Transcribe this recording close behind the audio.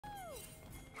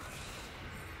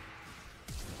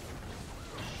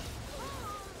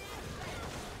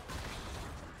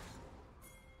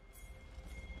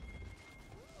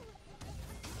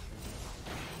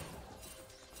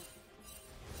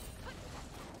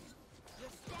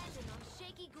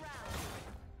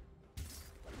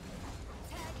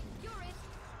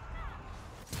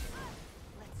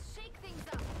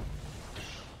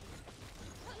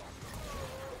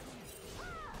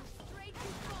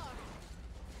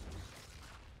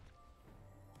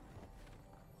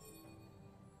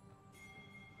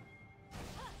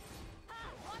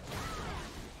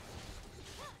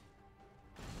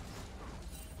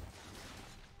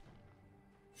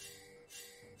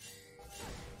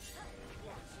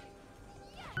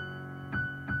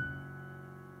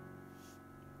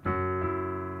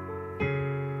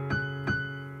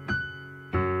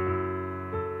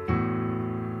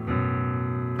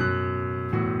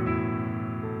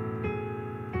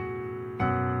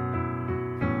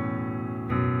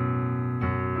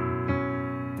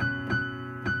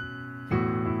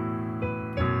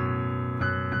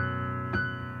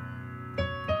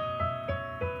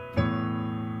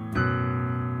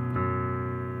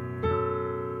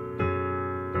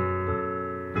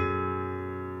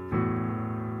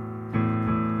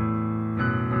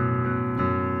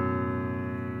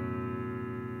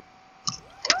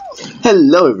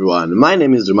Hello everyone, my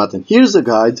name is Drewmatth and here's a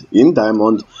guide in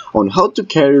Diamond on how to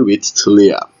carry with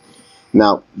Taliyah.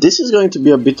 Now, this is going to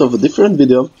be a bit of a different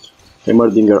video.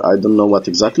 Heimerdinger, I don't know what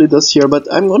exactly does here,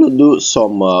 but I'm gonna do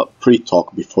some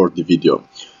pre-talk before the video.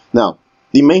 Now,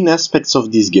 the main aspects of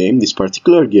this game, this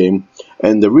particular game,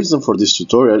 and the reason for this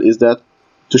tutorial is that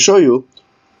to show you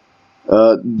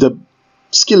the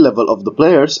skill level of the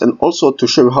players and also to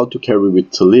show you how to carry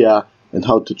with Taliyah and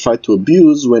how to try to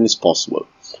abuse when it's possible.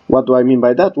 What do I mean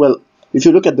by that? Well, if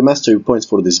you look at the mastery points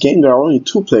for this game, there are only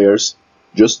two players,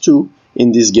 just two,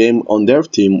 in this game on their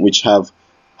team which have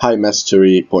high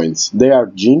mastery points. They are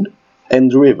Jhin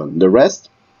and Riven. The rest,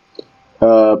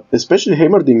 especially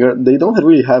Heimerdinger, they don't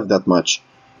really have that much.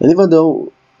 And even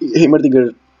though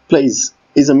Heimerdinger is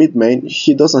a mid main,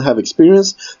 he doesn't have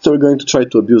experience, so we're going to try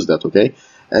to abuse that, okay?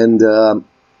 And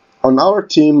on our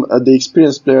team, the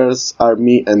experienced players are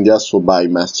me and Yasuo by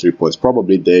mastery points.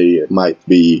 Probably they might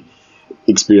be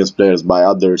experienced players by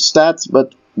other stats,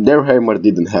 but their Heimer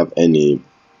didn't have any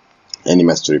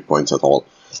mastery points at all.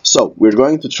 So we're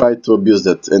going to try to abuse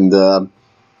that, and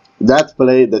that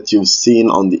play that you've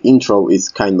seen on the intro is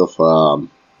kind of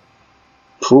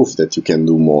proof that you can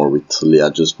do more with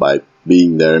Taliyah just by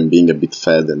being there and being a bit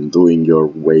fed and doing your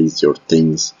ways, your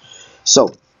things.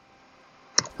 So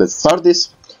let's start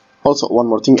this. Also, one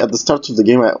more thing, at the start of the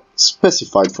game I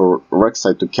specified for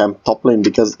Rek'Sai to camp top lane,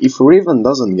 because if Riven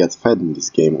doesn't get fed in this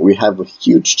game, we have a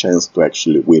huge chance to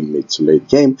actually win mid to late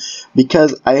game,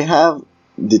 because I have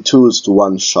the tools to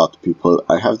one-shot people,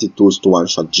 I have the tools to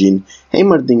one-shot Jhin,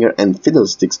 Heimerdinger and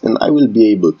Fiddlesticks, and I will be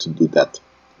able to do that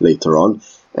later on.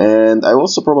 And I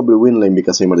also probably win lane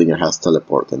because Heimerdinger has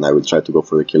teleport, and I will try to go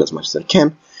for the kill as much as I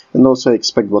can. And also I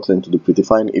expect bot lane to do pretty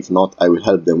fine, if not I will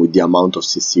help them with the amount of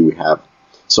CC we have.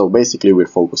 So basically we're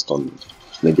focused on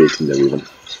negating the Riven.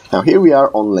 Now here we are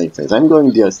on lane phase. I'm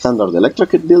going the standard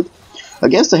electrocute build.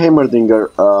 Against the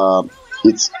Heimerdinger,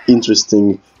 it's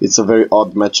interesting. It's a very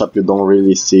odd matchup. You don't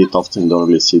really see it often, don't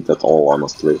really see it at all,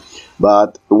 honestly.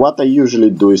 But what I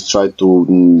usually do is try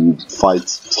to fight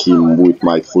him with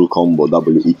my full combo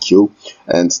WEQ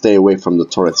and stay away from the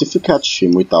turrets. If you catch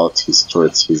him without his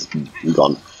turrets, he's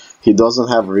gone. He doesn't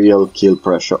have real kill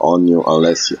pressure on you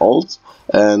unless he ults.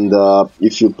 And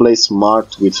if you play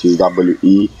smart with his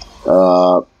WE,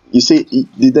 you see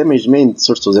the damage, main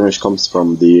source of damage comes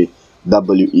from the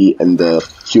WE and the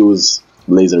Q's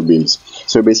laser beams.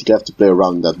 So you basically have to play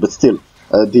around that. But still,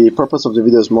 the purpose of the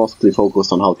video is mostly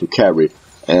focused on how to carry.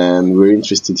 And we're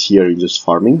interested here in just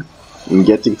farming, in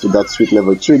getting to that sweet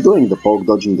level 3, doing the poke,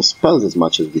 dodging the spells as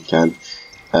much as we can.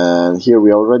 And here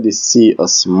we already see a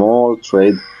small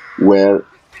trade where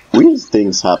weird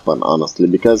things happen, honestly,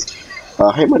 because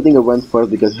Heimerdinger went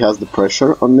first because he has the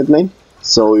pressure on mid lane,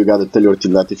 so you gotta tell your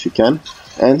team that if you can.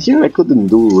 And here I couldn't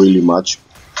do really much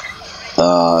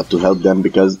to help them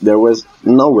because there was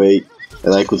no way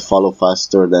that I could follow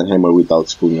faster than Heimer without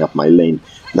screwing up my lane.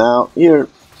 Now here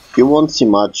you won't see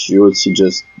much, you will see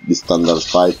just the standard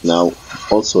fight. Now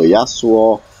also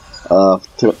Yasuo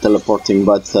teleporting,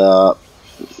 but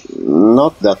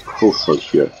not that crucial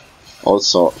here.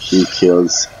 Also he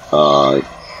kills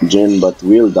Jhin, but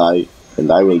will die,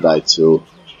 and I will die to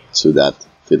that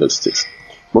Fiddlesticks.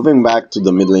 Moving back to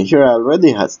the mid lane here, I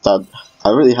already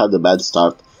had a bad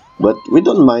start, but we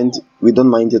don't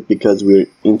mind it because we're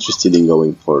interested in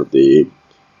going for the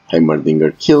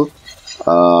Heimerdinger kill.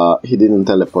 He didn't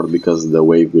teleport because the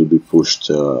wave will be pushed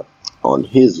on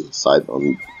his side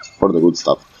for the good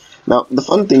stuff. Now the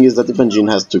fun thing is that even Jhin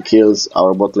has 2 kills,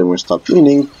 our bot lane will start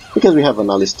winning because we have an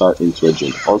Alistar into a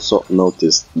Jhin. Also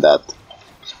notice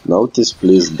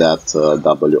please that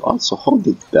W. Also, how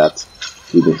did that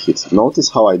didn't hit? Notice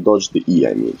how I dodged the E,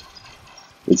 I mean.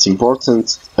 It's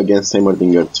important against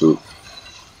Heimerdinger to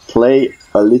play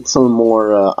a little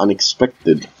more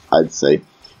unexpected, I'd say.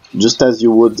 Just as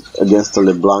you would against a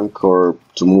LeBlanc, or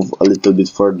to move a little bit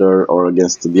further, or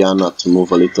against Diana to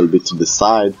move a little bit to the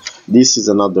side. This is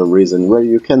another reason where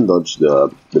you can dodge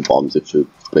the bombs if you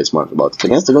play smart about it.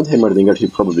 Against the good Heimerdinger, he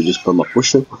probably just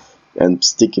perma-push you and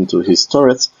stick into his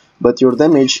turrets, but your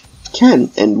damage can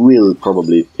and will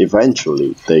probably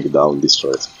eventually take down these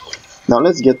turrets. Now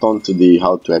let's get on to the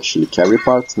how to actually carry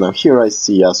part. Now here I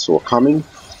see Yasuo coming,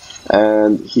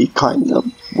 and he kind of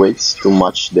waits too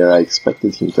much there. I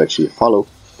expected him to actually follow,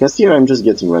 because here I'm just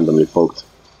getting randomly poked.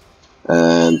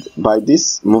 And by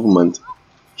this movement,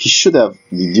 he should have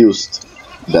deduced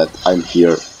that I'm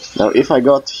here. Now if I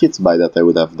got hit by that I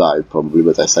would have died probably,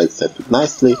 but I sidestepped it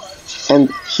nicely. And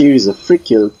here is a free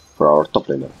kill for our top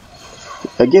laner.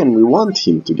 Again, we want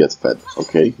him to get fed,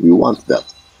 okay? We want that.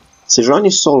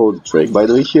 Sejuani soloed Drake, by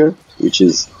the way, here, which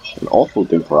is an awful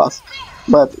thing for us.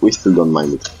 but we still don't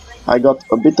mind it. I got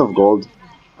a bit of gold.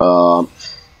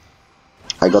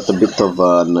 I got a bit of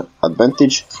an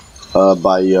advantage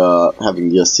by having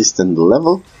the assistant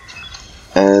level,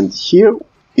 and here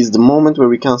is the moment where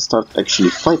we can start actually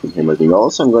fighting Heimerdinger.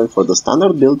 Also, I'm going for the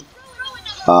standard build.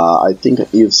 I think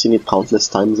you've seen it countless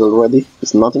times already.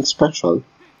 It's nothing special,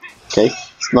 okay?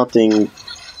 It's nothing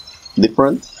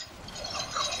different.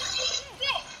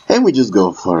 And we just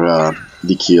go for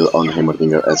the kill on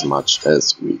Heimerdinger as much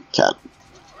as we can.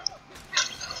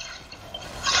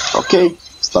 Okay,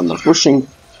 standard pushing,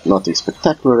 nothing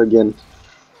spectacular again.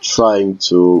 Trying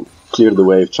to clear the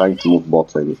wave, trying to move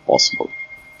bot lane if possible.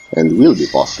 And will be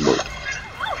possible.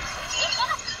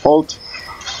 Ult.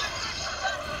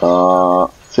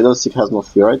 Fiddlestick has no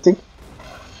fear, I think.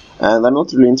 And I'm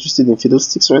not really interested in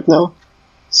Fiddlesticks right now.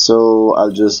 So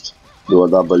I'll just do a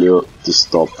W to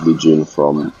stop the Jhin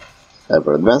from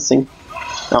ever advancing.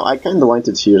 Now I kinda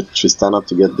wanted here Tristana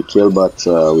to get the kill, but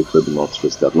we could not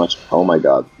risk that much. Oh my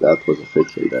god, that was a fake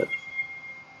kill there.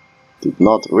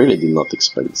 Really did not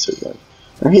expect this again.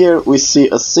 And here we see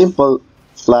a simple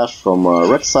flash from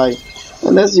Rek'Sai,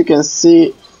 and as you can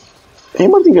see,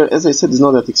 Heimerdinger, as I said, is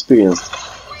not that experienced.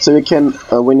 So you can,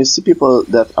 when you see people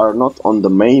that are not on the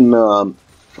main, on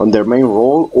their main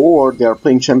role, or they are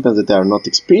playing champions that they are not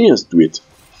experienced with,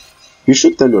 you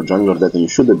should tell your jungler that, and you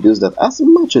should abuse that as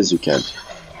much as you can.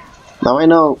 Now I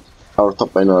know our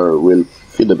top laner will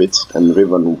feed a bit, and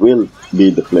Riven will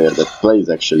be the player that plays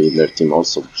actually in their team,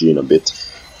 also Jhin a bit,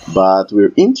 but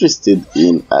we're interested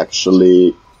in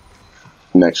actually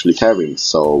carrying,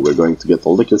 so we're going to get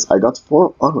all the kills. I got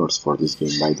 4 honors for this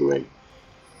game, by the way.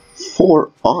 4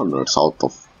 honors out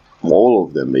of all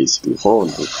of them, basically. 4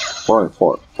 from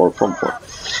 4.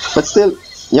 But still,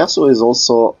 Yasuo is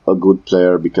also a good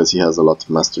player because he has a lot of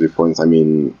mastery points. I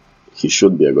mean, he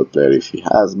should be a good player if he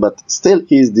has, but still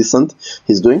he is decent.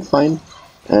 He's doing fine.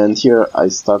 And here I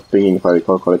start pinging, if I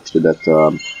recall correctly, that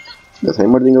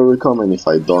Heimerdinger will come, and if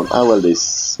I don't, well, they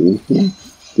seen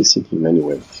him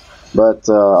anyway. But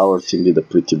our team did a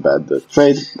pretty bad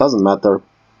trade, doesn't matter.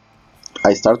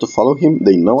 I start to follow him,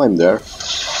 they know I'm there,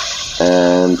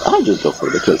 and I just go for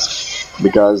the kills.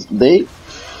 Because this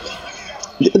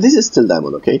is still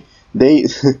Diamond, okay? They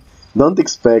don't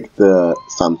expect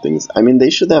some things. I mean, they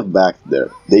should have backed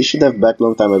there. They should have backed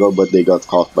long time ago, but they got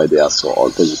caught by the Yasuo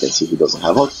ult. As you can see, he doesn't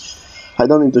have ult. I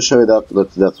don't need to show you that,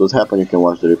 but that's what happened. You can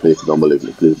watch the replay if you don't believe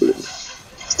me, please believe me.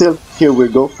 Still, here we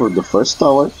go for the first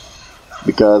tower,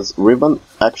 because Riven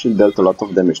actually dealt a lot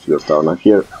of damage to their tower. Now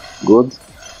here, good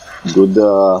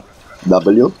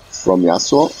W from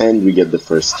Yasuo, and we get the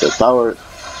first tower,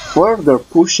 further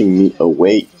pushing me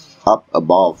away up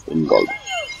above in gold.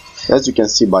 As you can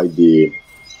see by the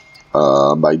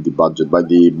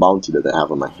bounty that I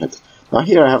have on my head. Now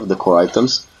here I have the core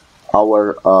items.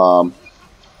 Our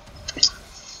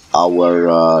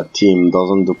team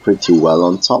doesn't do pretty well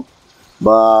on top,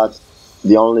 but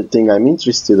the only thing I'm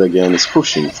interested again is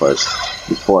pushing first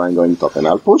before I'm going top, and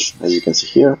I'll push, as you can see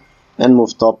here, and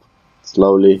move top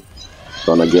slowly.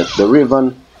 Gonna get the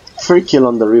Riven, free kill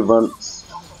on the Riven,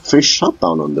 free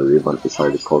shutdown on the Riven if I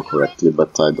recall correctly,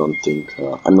 but I don't think,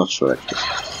 I'm not sure actually.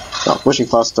 Now pushing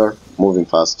faster, moving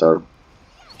faster,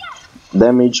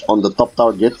 damage on the top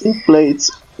tower, getting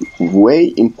plates,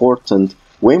 way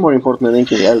more important than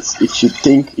anything else. If you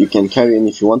think you can carry and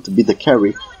if you want to be the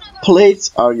carry,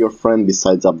 plates are your friend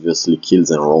besides obviously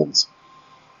kills and rolls.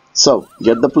 So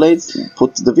get the plates,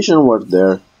 put the vision ward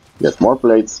there, get more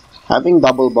plates, having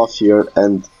double buff here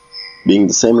and being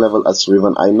the same level as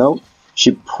Riven. I know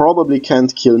she probably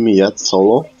can't kill me yet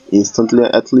solo, instantly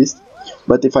at least,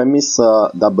 but if I miss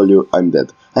W, I'm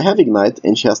dead. I have Ignite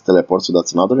and she has Teleport, so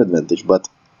that's another advantage, but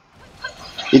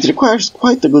it requires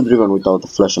quite a good Riven without a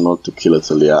flash and ult to kill a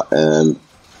Taliyah, and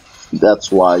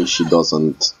that's why she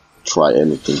doesn't try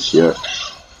anything here.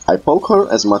 I poke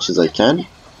her as much as I can,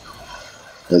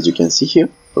 as you can see here,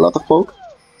 a lot of poke,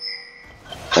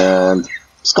 and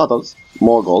scuttles,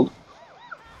 more gold.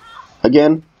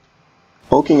 Again,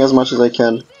 poking as much as I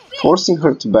can, forcing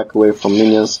her to back away from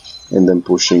minions, and then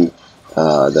pushing.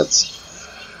 That's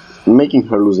making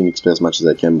her losing XP as much as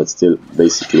I can, but still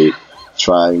basically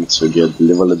trying to get the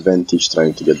level advantage,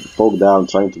 trying to get the poke down,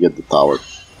 trying to get the tower.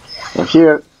 Now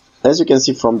here, as you can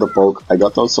see from the poke, I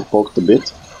got also poked a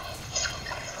bit.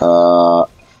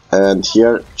 And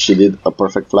here she did a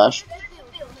perfect flash.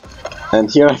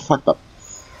 And here I fucked up.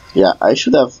 Yeah, I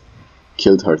should have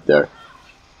killed her there.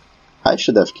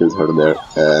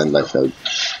 And I failed.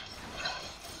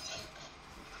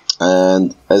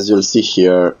 And as you'll see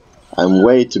here, I'm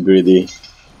way too greedy.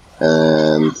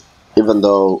 And even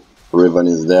though Riven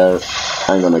is there,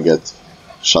 I'm gonna get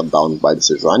shut down by the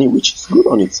Sejuani, which is good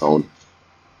on its own.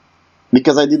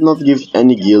 Because I did not give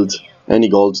any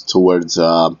gold towards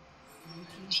the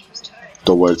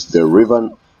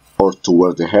Riven, or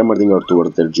towards the Heimerdinger, or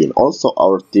towards their Jhin. Also,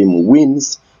 our team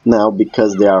wins now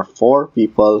because there are 4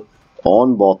 people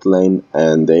on bot lane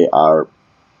and they are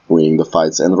winning the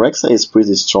fights. And Rek'Sai is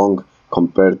pretty strong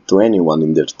compared to anyone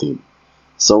in their team.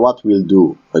 So what will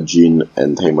do a Jhin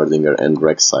and Heimerdinger and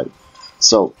Rek'Sai?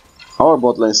 So our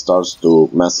bot lane starts to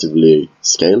massively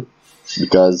scale,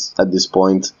 because at this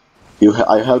point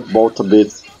I helped both a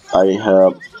bit. I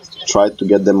have tried to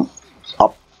get them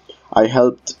up. I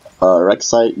helped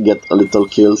Rek'Sai get a little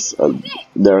kills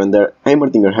there and there.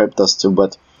 Heimerdinger helped us too,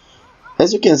 but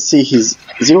as you can see, he's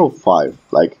 0-5.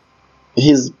 Like,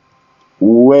 he's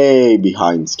way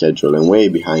behind schedule and way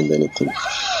behind anything.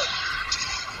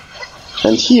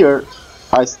 And here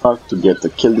I start to get a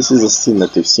kill. This is a scene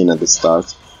that you've seen at the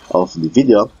start of the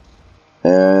video,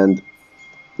 and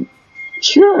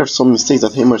here are some mistakes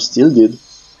that Heimer still did,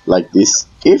 like this.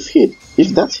 If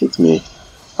that hit me,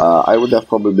 I would have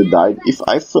probably died. If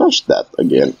I flashed that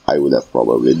again, I would have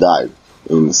probably died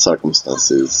in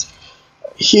circumstances.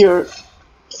 Here,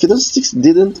 Fiddlesticks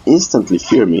didn't instantly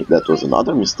fear me. That was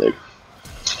another mistake.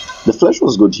 The flash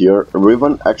was good here.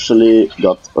 Riven actually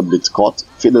got a bit caught.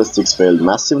 Fiddlesticks failed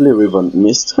massively. Riven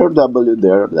missed her W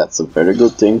there. That's a very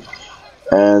good thing.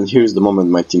 And here's the moment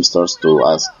my team starts to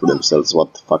ask themselves,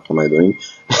 what the fuck am I doing?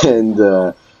 And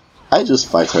I just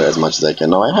fight her as much as I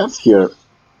can. Now I have here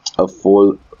a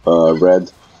full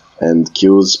red and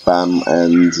Q spam,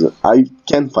 and I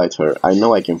can fight her. I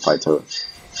know I can fight her.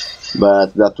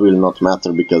 But that will not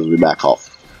matter because we back off.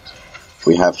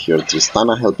 We have here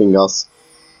Tristana helping us.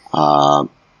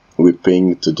 We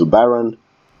ping to do Baron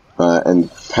and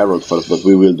Herald first, but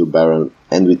we will do Baron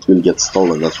and it will get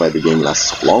stolen. That's why the game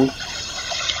lasts so long.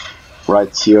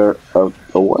 Right here,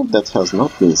 a word that has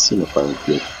not been seen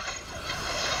apparently.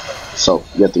 So,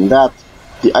 getting that.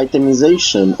 The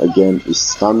itemization again is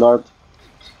standard,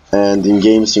 and in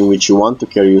games in which you want to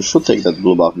carry, you should take that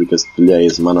blue buff because Taliyah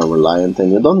is mana reliant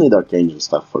and you don't need arcane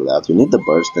stuff for that. You need the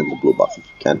burst and the blue buff if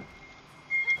you can.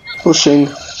 Pushing,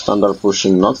 standard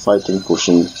pushing, not fighting,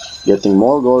 pushing, getting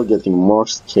more gold, getting more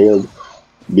scaled,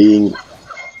 being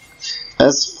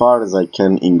as far as I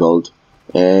can in gold,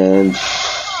 and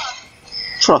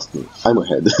trust me, I'm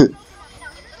ahead.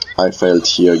 I failed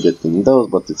here getting those,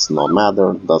 but it's no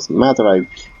matter, doesn't matter. I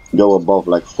go above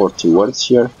like 40 words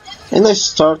here, and I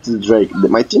start the Drake.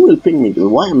 My team will ping me.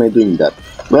 Why am I doing that?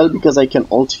 Well, because I can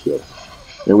ult here,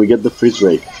 and we get the free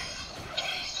Drake.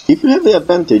 If you have the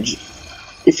advantage,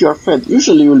 if you are fed,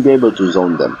 usually you will be able to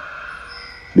zone them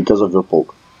because of your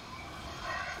poke.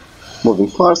 Moving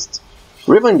fast,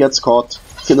 Riven gets caught,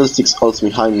 Fiddlesticks ults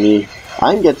behind me,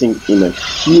 I'm getting in a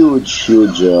huge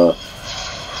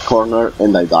corner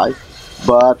and I die,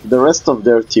 but the rest of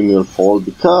their team will fall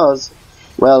because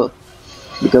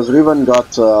Riven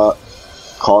got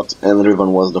caught and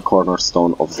Riven was the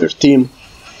cornerstone of their team.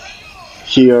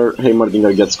 Here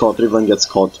Heimerdinger gets caught, Riven gets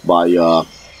caught by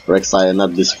Rek'Sai, and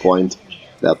at this point,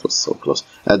 that was so close.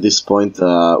 At this point,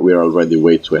 we're already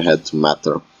way too ahead to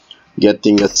matter.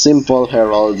 Getting a simple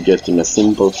Herald, getting a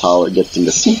simple tower, getting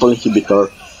a simple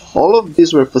inhibitor. All of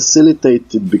these were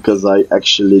facilitated because I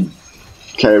actually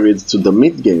carried to the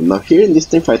mid game. Now here in this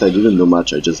team fight I didn't do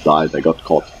much, I just died, I got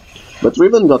caught. But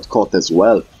Riven got caught as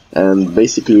well, and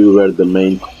basically we were the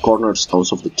main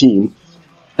cornerstones of the team.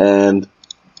 And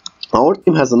our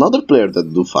team has another player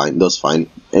that does fine,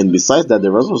 and besides that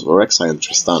there was also Rek'Sai and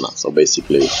Tristana, so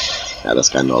basically, yeah, that's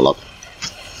kinda a lot.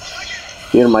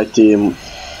 Here my team,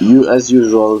 as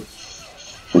usual,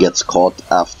 gets caught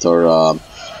after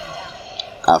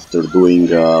doing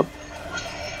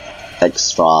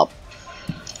extra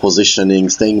positioning,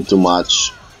 staying too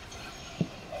much,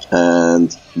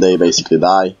 and they basically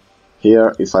die.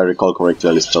 Here, if I recall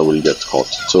correctly, Alistar will get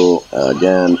caught too,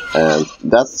 again, and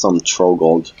that's some throw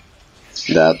gold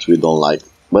that we don't like.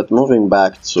 But moving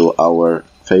back to our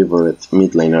favorite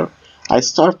mid laner, I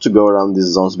start to go around these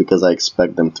zones because I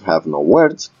expect them to have no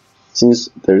words, since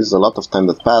there is a lot of time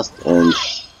that passed, and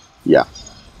yeah.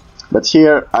 But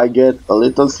here I get a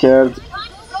little scared,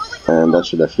 and that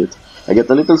should have hit. I get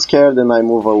a little scared and I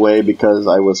move away because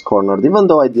I was cornered, even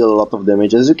though I deal a lot of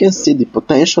damage. As you can see, the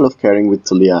potential of carrying with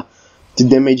Taliyah, the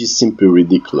damage is simply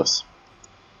ridiculous.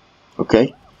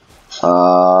 Okay?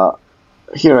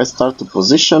 Here I start to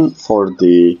position for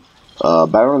the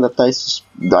Baron that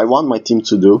I want my team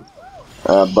to do,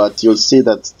 but you'll see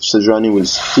that Sejuani will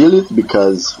steal it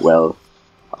because, well,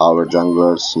 our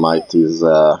jungler's smite is,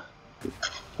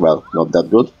 well, not that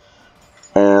good.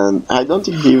 And I don't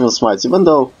think he even smites, even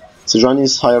though Sejuani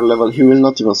is higher level, he will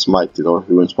not even smite it, or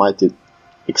he will smite it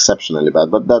exceptionally bad,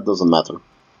 but that doesn't matter.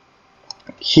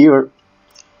 Here,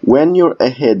 when you're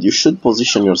ahead, you should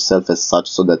position yourself as such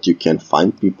so that you can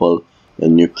find people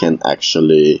and you can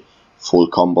actually full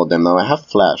combo them. Now I have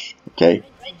flash, okay?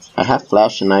 I have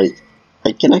flash and I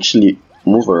can actually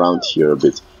move around here a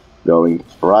bit, going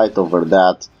right over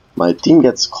that. My team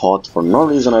gets caught for no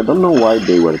reason, I don't know why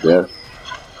they were there,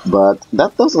 but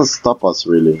that doesn't stop us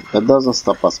really, that doesn't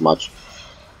stop us much.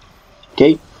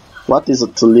 Okay, what is a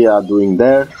Taliyah doing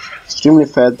there? Extremely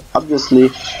fed, obviously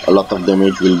a lot of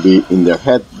damage will be in their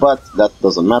head, but that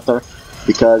doesn't matter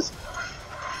because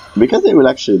they will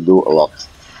actually do a lot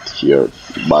here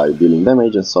by dealing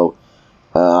damage, and so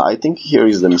I think here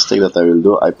is the mistake that I will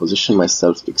do. I position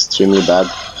myself extremely bad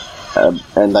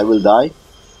and I will die,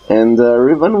 and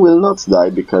Riven will not die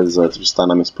because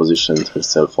Tristana mispositioned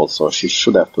herself also. She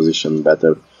should have positioned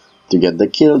better to get the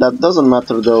kill. That doesn't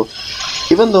matter though.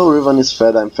 Even though Riven is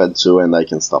fed, I'm fed too and I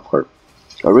can stop her.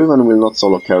 Riven will not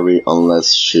solo carry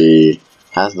unless she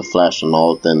has the flash and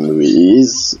ult and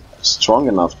is strong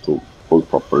enough to ult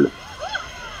properly.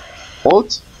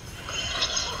 Ult,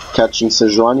 catching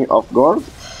Sejuani off guard,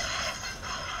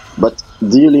 but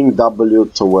dealing W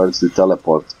towards the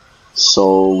teleport,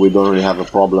 so we don't really have a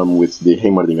problem with the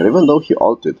Heimerdinger, even though he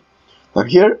ulted. Now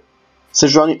here,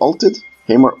 Sejuani ulted,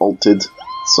 Heimer ulted,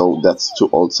 so that's 2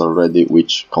 ults already,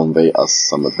 which convey us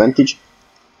some advantage.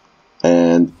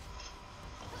 And,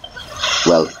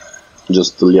 well,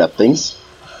 just Taliyah things,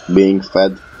 being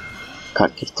fed,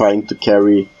 trying to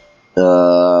carry,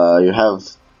 you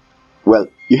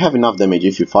have enough damage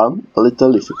if you farm a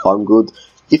little, if you farm good.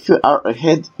 If you are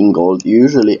ahead in gold, you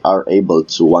usually are able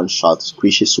to one-shot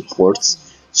squishy supports,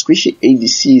 squishy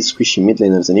ADCs, squishy mid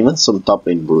laners, and even some top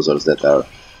lane bruisers that are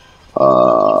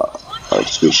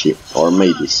squishy, or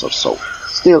mages or so.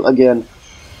 Still, again,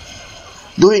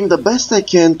 doing the best I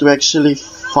can to actually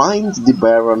find the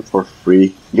Baron for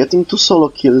free, getting 2 solo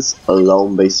kills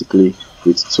alone basically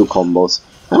with 2 combos.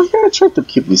 And here I try to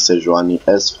keep this Sejuani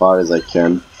as far as I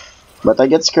can. But I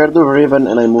get scared of Riven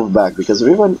and I move back, because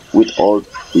Riven, with all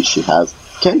which she has,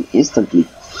 can instantly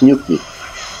nuke me.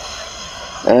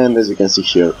 And as you can see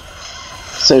here,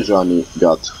 Sejuani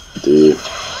got the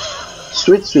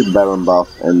sweet Baron buff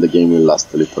and the game will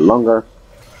last a little longer.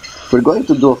 We're going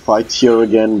to do a fight here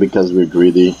again because we're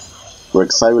greedy.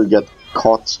 Rek'Sai will get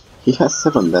caught. He has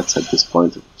 7 deaths at this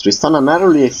point. Tristana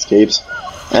narrowly escapes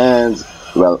and,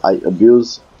 well, I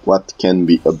abuse what can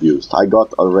be abused. I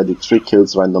got already 3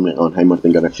 kills randomly on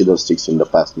Heimerdinger and Fiddlesticks in the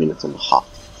past minute and a half.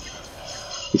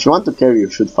 If you want to carry, you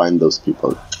should find those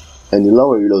people. And in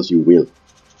lower elos you will.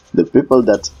 The people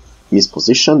that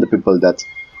misposition, the people that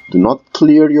do not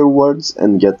clear your wards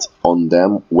and get on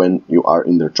them when you are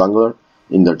in their jungle,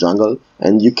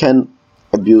 and you can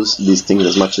abuse these things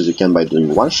as much as you can by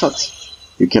doing one-shots.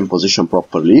 You can position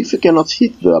properly. If you cannot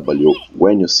hit the W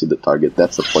when you see the target,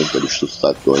 that's the point where you should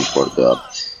start going for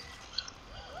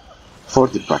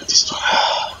the practice tour.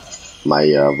 My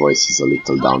voice is a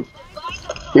little down.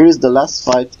 Here is the last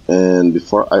fight, and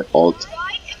before I ult,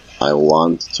 I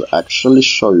want to actually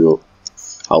show you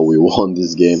how we won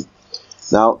this game.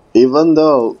 Now, even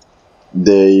though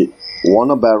they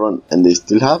won a Baron and they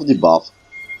still have the buff,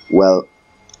 well,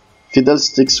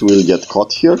 Fiddlesticks will get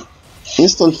caught here.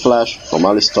 Instant flash from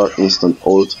Alistar, instant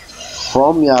ult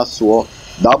from Yasuo,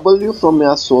 W from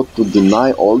Yasuo to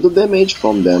deny all the damage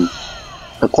from them.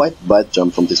 A quite bad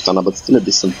jump from Tristana, but still a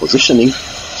decent positioning.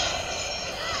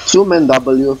 2-man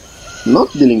W,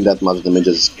 not dealing that much damage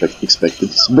as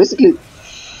expected. So basically,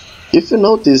 if you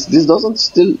notice, this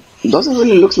doesn't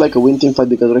really look like a win team fight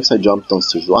because Rek'Sai jumped on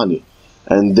Sejuani,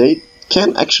 and they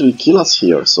can actually kill us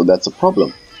here, so that's a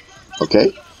problem.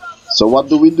 Okay, so what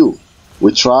do?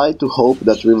 We try to hope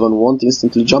that Riven won't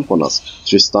instantly jump on us.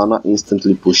 Tristana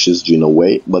instantly pushes Jhin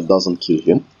away, but doesn't kill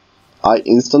him. I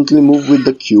instantly move with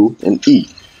the Q and E,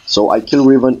 so I kill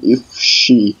Riven if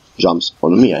she jumps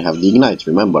on me. I have the ignite,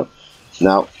 remember.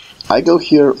 Now, I go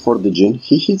here for the Jhin,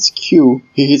 he hits Q,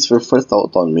 he hits her first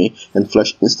out on me, and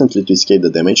flash instantly to escape the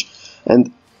damage.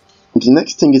 And the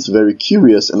next thing is very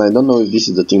curious, and I don't know if this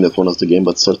is the thing that won us the game,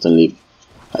 but certainly,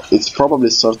 it's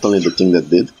probably certainly the thing that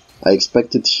did. I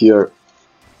expected here,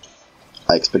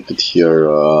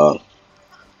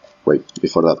 wait,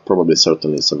 before that, probably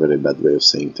certainly is a very bad way of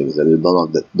saying things, and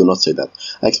do not say that.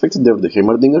 I expected there the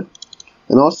Heimerdinger,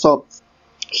 and also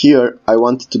here I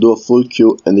wanted to do a full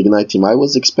Q and ignite him. I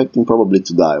was expecting probably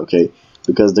to die, okay,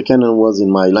 because the cannon was in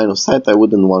my line of sight. I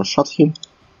wouldn't one-shot him,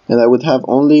 and I would have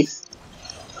only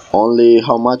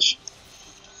how much?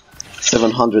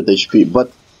 700 HP,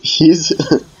 but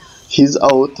his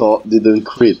auto didn't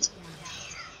crit.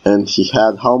 and he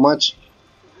had how much?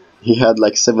 He had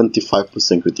like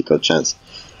 75% critical chance.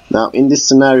 Now in this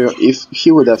scenario, if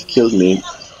he would have killed me,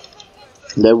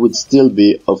 there would still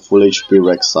be a full HP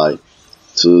Rek'Sai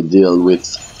to deal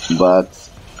with, but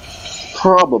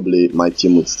probably my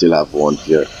team would still have won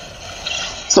here.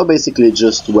 So basically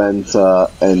just went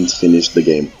and finished the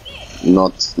game.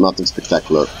 Nothing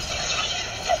spectacular.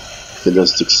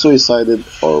 Fiddlestick suicided,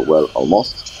 or well,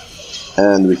 almost,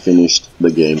 and we finished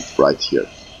the game right here.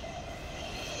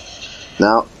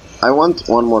 Now I want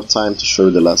one more time to show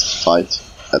you the last fight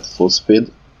at full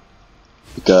speed,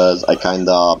 because I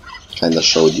kinda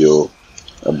showed you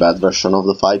a bad version of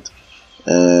the fight,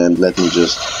 and let me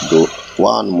just do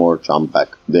one more jump back.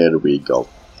 There we go.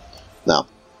 Now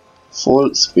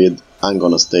full speed, I'm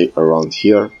gonna stay around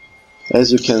here.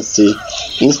 As you can see,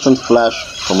 instant flash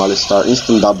from Alistar,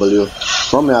 instant W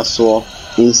from Yasuo,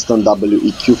 instant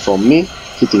WEQ from me,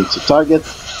 hitting to target.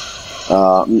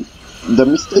 The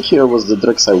mistake here was the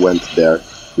Rek'Sai went there.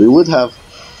 We would have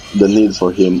the need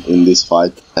for him in this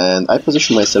fight, and I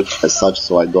positioned myself as such,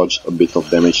 so I dodged a bit of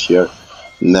damage here.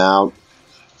 Now,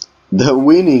 the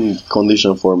winning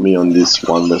condition for me on this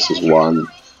 1 versus 1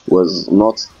 was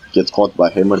not get caught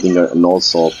by Heimerdinger, and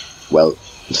also, well,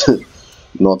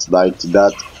 not die to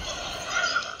that.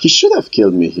 He should have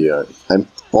killed me here. I'm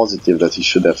positive that he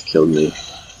should have killed me,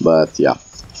 but yeah.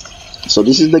 So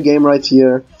this is the game right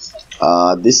here.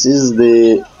 This is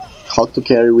the how to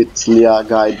carry with Taliyah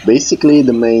guide. Basically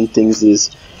the main things is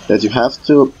that you have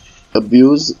to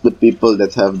abuse the people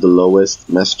that have the lowest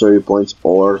mastery points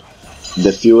or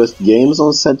the fewest games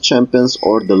on said champions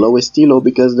or the lowest elo,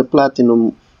 because the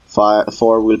Platinum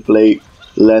 4 will play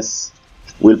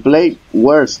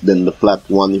worse than the Plat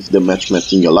 1 if the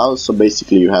matchmaking allows, so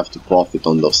basically you have to profit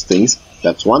on those things.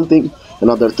 That's one thing.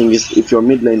 Another thing is, if your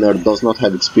mid laner does not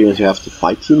have experience, you have to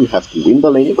fight him, you have to win the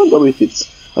lane, even though if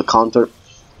it's a counter,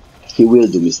 he will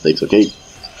do mistakes, okay?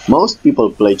 Most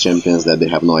people play champions that they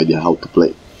have no idea how to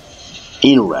play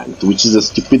in ranked, which is a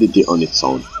stupidity on its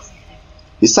own.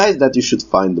 Besides that, you should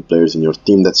find the players in your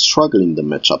team that struggle in the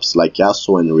matchups, like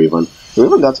Yasuo and Riven.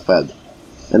 Riven got fed,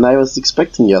 and I was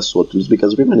expecting Yasuo to lose,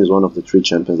 because Riven is one of the 3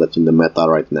 champions that in the meta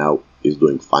right now is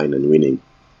doing fine and winning,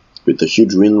 with a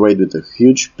huge win rate, with a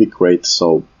huge pick rate.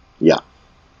 So yeah,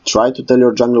 try to tell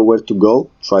your jungler where to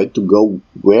go, try to go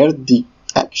where the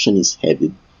action is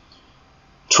headed,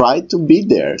 try to be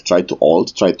there, try to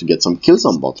ult, try to get some kills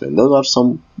on bot lane. Those are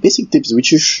some basic tips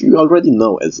which you already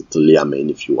know as a Taliyah main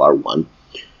if you are one.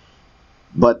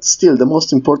 But still, the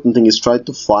most important thing is try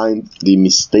to find the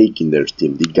mistake in their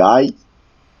team, the guy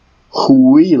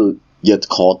who will get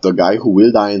caught, the guy who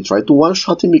will die, and try to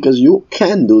one-shot him, because you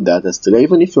can do that as Taliyah,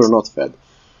 even if you're not fed.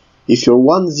 If you're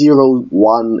 1-0,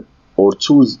 1 or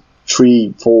 2,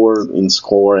 3, 4 in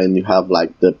score, and you have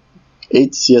like the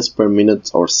 8 CS per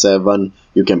minute or 7,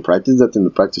 you can practice that in the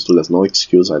practice tool. There's no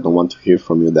excuse, I don't want to hear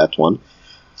from you that one.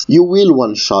 You will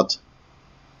one-shot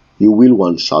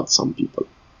some people.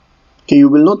 Okay, you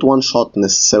will not one-shot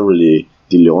necessarily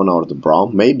the Leona or the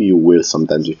Braum. Maybe you will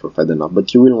sometimes if you're fed enough,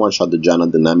 but you will one-shot the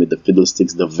Janna, the Nami, the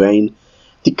Fiddlesticks, the Vayne,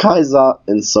 the Kai'Sa,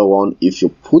 and so on, if you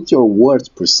put your words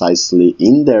precisely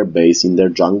in their base, in their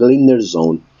jungle, in their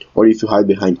zone, or if you hide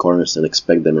behind corners and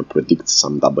expect them and predict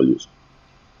some Ws.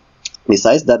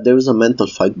 Besides that, there is a mental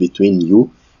fight between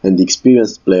you and the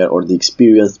experienced player or the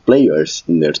experienced players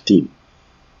in their team.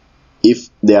 If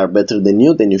they are better than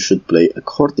you, then you should play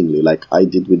accordingly, like I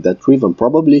did with that Riven.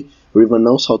 Probably Riven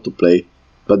knows how to play,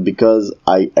 but because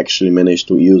I actually managed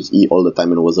to use E all the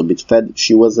time and was a bit fed,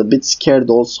 she was a bit scared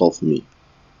also of me.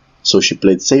 So she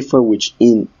played safer, which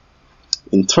in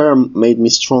turn made me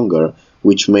stronger,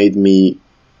 which made me,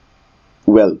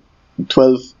 well,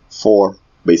 12-4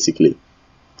 basically.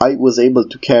 I was able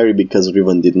to carry because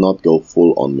Riven did not go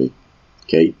full on me,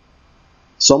 okay?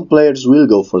 Some players will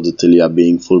go for the Taliyah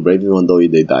being full brave even though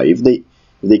they die. If they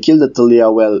kill the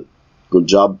Taliyah, well, good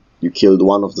job, you killed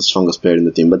one of the strongest players in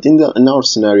the team. But in our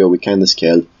scenario, we kinda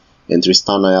scaled, and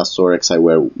Tristana, Yasuo, Rek'Sai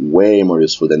were way more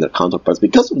useful than their counterparts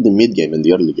because of the mid game and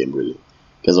the early game, really.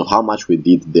 Because of how much we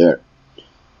did there.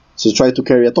 So try to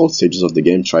carry at all stages of the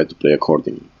game, try to play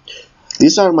accordingly.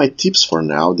 These are my tips for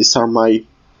now, these are my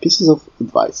pieces of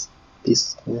advice.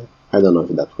 I don't know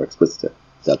if that works, but still,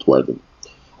 that wording.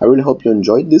 I really hope you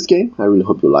enjoyed this game, I really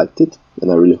hope you liked it,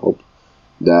 and I really hope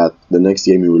that the next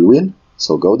game you will win.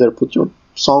 So go there, put your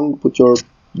song, put your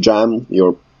jam,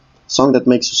 your song that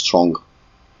makes you strong,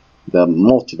 that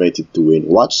motivated to win.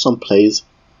 Watch some plays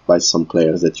by some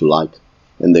players that you like,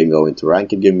 and then go into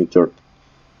ranked game with your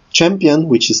champion,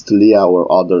 which is Taliyah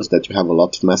or others that you have a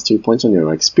lot of mastery points on,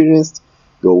 you're experienced.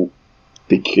 Go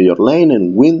pick your lane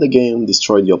and win the game,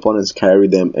 destroy the opponents, carry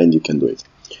them, and you can do it.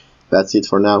 That's it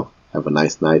for now. Have a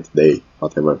nice night, day,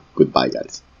 whatever. Goodbye,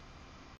 guys.